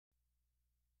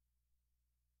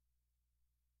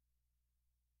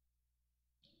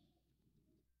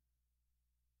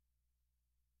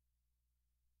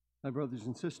My brothers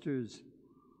and sisters,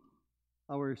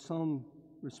 our psalm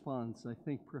response, I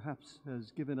think, perhaps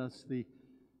has given us the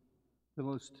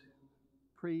most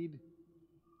prayed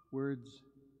words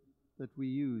that we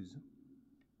use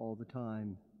all the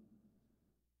time.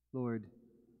 Lord,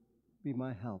 be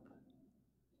my help.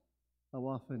 How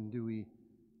often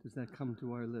does that come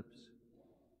to our lips?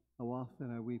 How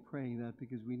often are we praying that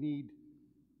because we need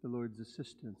the Lord's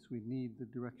assistance? We need the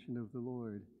direction of the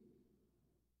Lord.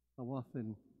 How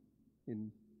often,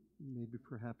 in maybe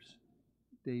perhaps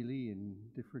daily in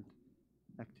different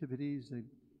activities, that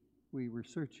we were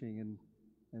searching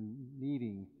and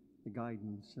needing the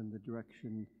guidance and the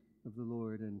direction of the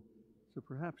Lord. And so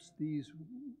perhaps these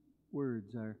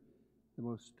words are the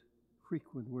most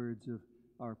frequent words of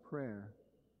our prayer.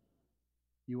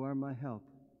 You are my help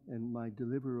and my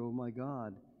deliverer, O my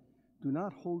God. Do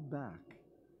not hold back.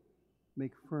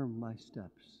 Make firm my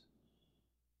steps.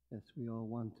 Yes, we all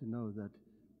want to know that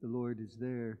the Lord is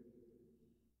there,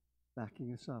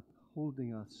 backing us up,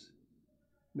 holding us,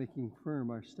 making firm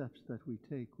our steps that we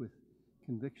take with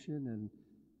conviction and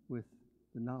with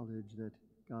the knowledge that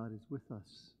God is with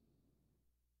us.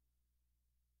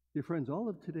 Dear friends, all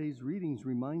of today's readings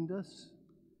remind us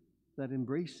that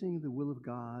embracing the will of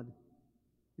God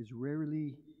is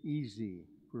rarely easy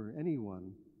for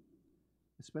anyone,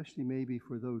 especially maybe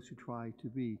for those who try to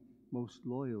be most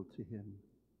loyal to Him.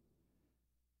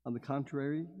 On the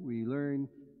contrary, we learn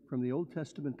from the Old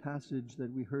Testament passage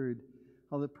that we heard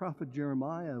how the prophet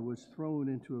Jeremiah was thrown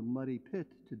into a muddy pit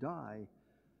to die,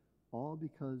 all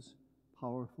because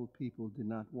powerful people did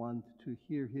not want to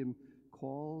hear him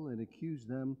call and accuse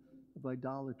them of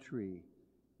idolatry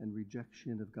and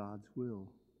rejection of God's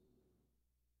will.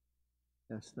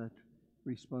 Yes, that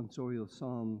responsorial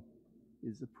psalm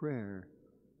is a prayer,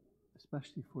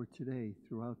 especially for today,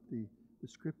 throughout the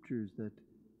scriptures that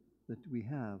we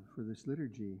have for this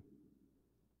liturgy.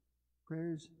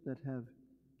 Prayers that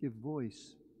give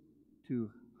voice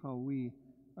to how we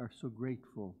are so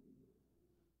grateful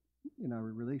in our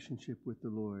relationship with the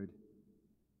Lord.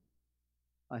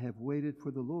 I have waited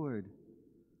for the Lord,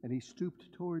 and He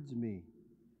stooped towards me.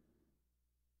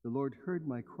 The Lord heard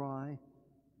my cry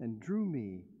and drew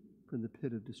me from the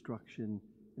pit of destruction,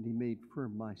 and He made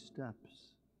firm my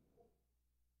steps.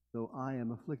 Though I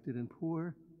am afflicted and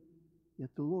poor, yet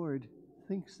the Lord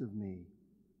thinks of me.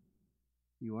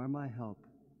 You are my help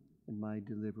and my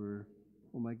deliverer,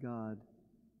 O my God.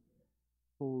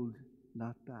 Hold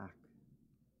not back.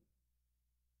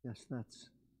 Yes, that's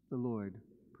the Lord,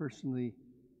 personally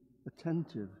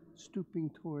attentive, stooping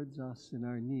towards us in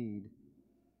our need.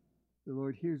 The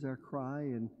Lord hears our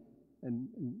cry and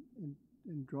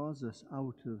draws us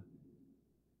out of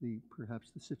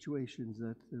perhaps the situations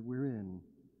that we're in,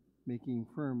 making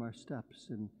firm our steps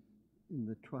and in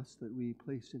the trust that we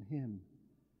place in Him.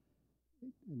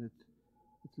 And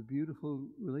it's a beautiful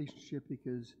relationship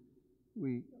because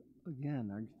we, again,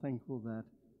 are thankful that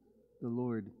the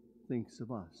Lord thinks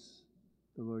of us.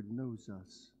 The Lord knows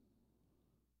us.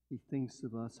 He thinks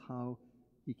of us how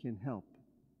He can help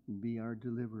and be our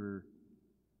deliverer.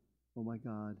 Oh my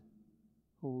God,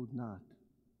 hold not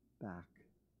back.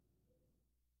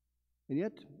 And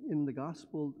yet, in the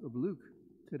Gospel of Luke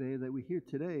today, that we hear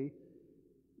today,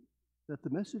 that the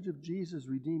message of Jesus'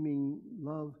 redeeming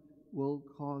love will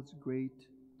cause great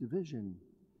division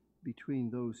between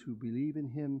those who believe in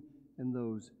Him and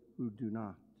those who do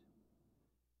not.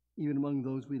 Even among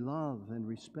those we love and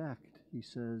respect, He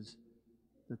says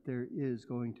that there is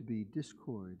going to be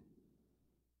discord.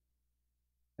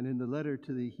 And in the letter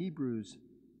to the Hebrews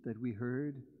that we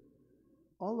heard,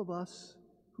 all of us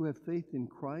who have faith in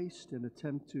Christ and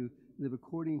attempt to live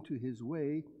according to His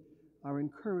way are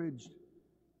encouraged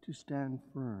to stand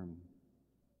firm.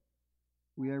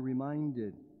 We are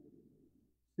reminded,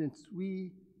 since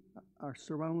we are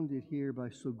surrounded here by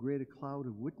so great a cloud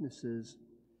of witnesses,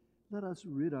 let us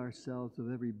rid ourselves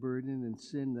of every burden and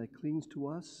sin that clings to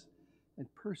us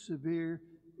and persevere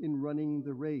in running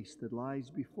the race that lies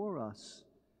before us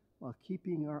while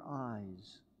keeping our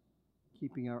eyes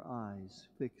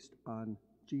fixed on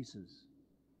Jesus,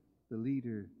 the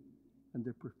leader and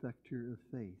the perfecter of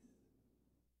faith.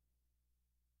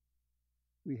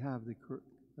 We have a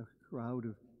crowd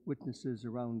of witnesses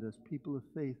around us, people of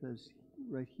faith, as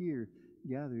right here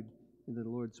gathered in the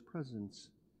Lord's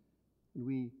presence. And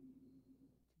we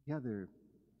together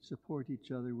support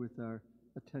each other with our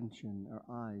attention, our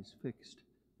eyes fixed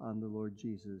on the Lord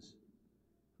Jesus,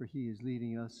 for He is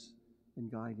leading us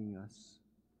and guiding us.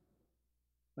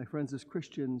 My friends, as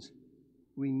Christians,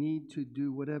 we need to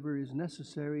do whatever is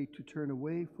necessary to turn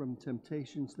away from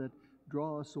temptations that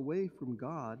draw us away from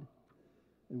God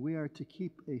And we are to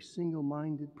keep a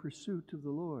single-minded pursuit of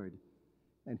the Lord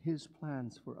and His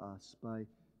plans for us by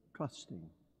trusting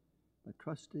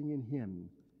in Him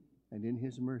and in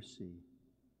His mercy.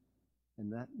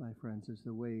 And that, my friends, is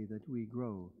the way that we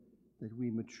grow, that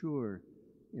we mature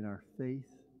in our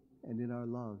faith and in our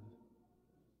love.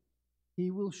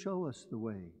 He will show us the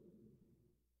way.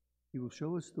 He will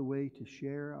show us the way to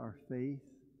share our faith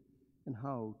and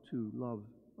how to love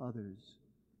others.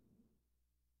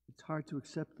 It's hard to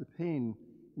accept the pain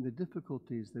and the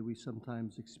difficulties that we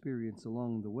sometimes experience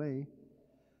along the way,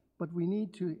 but we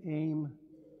need to aim,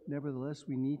 nevertheless,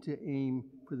 we need to aim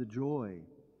for the joy,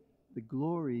 the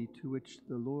glory to which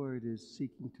the Lord is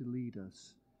seeking to lead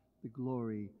us, the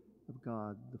glory of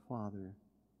God the Father.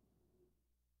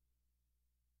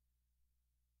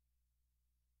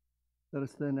 Let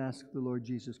us then ask the Lord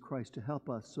Jesus Christ to help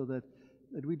us so that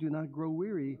we do not grow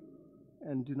weary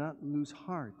and do not lose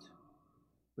heart,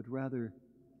 but rather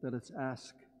let us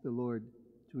ask the Lord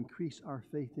to increase our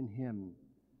faith in Him.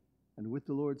 And with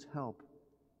the Lord's help,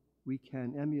 we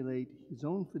can emulate His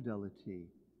own fidelity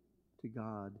to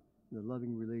God in the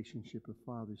loving relationship of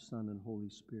Father, Son, and Holy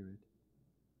Spirit.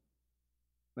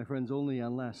 My friends, only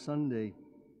on last Sunday,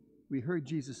 we heard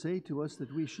Jesus say to us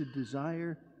that we should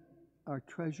desire our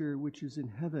treasure which is in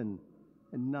heaven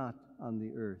and not on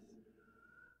the earth.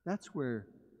 That's where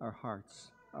our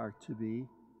hearts are to be.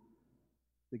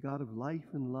 The God of life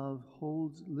and love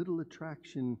holds little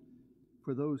attraction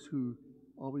for those who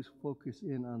always focus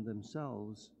in on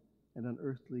themselves and on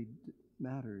earthly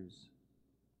matters.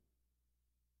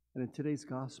 And in today's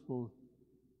gospel,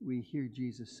 we hear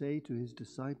Jesus say to His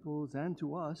disciples and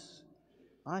to us,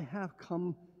 "I have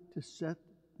come to set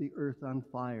the earth on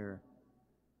fire,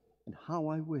 and how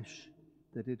I wish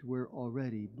that it were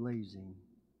already blazing."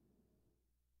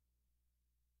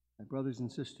 My brothers and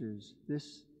sisters,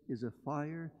 this is a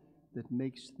fire that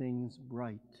makes things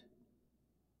bright.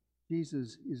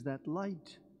 Jesus is that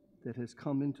light that has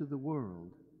come into the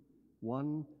world,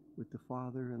 one with the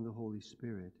Father and the Holy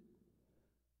Spirit.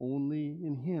 Only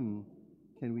in Him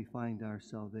can we find our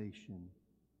salvation.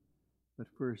 But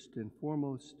first and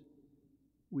foremost,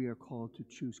 we are called to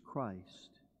choose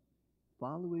Christ.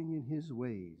 Following in His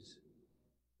ways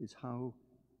is how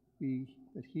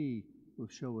that He will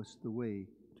show us the way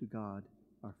to God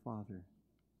our Father.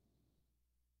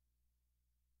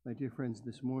 My dear friends,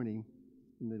 this morning,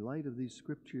 in the light of these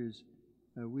scriptures,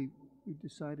 we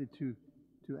decided to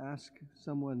ask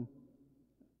someone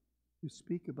to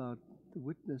speak about the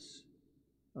witness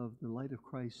of the light of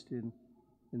Christ in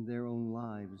their own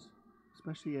lives,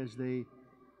 especially as they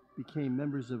became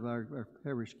members of our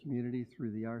parish community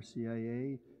through the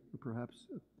RCIA, or perhaps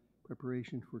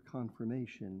preparation for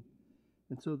confirmation.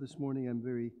 And so this morning I'm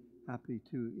very happy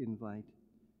to invite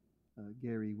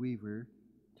Gary Weaver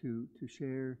to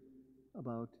share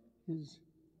about his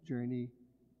journey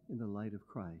in the light of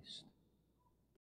Christ.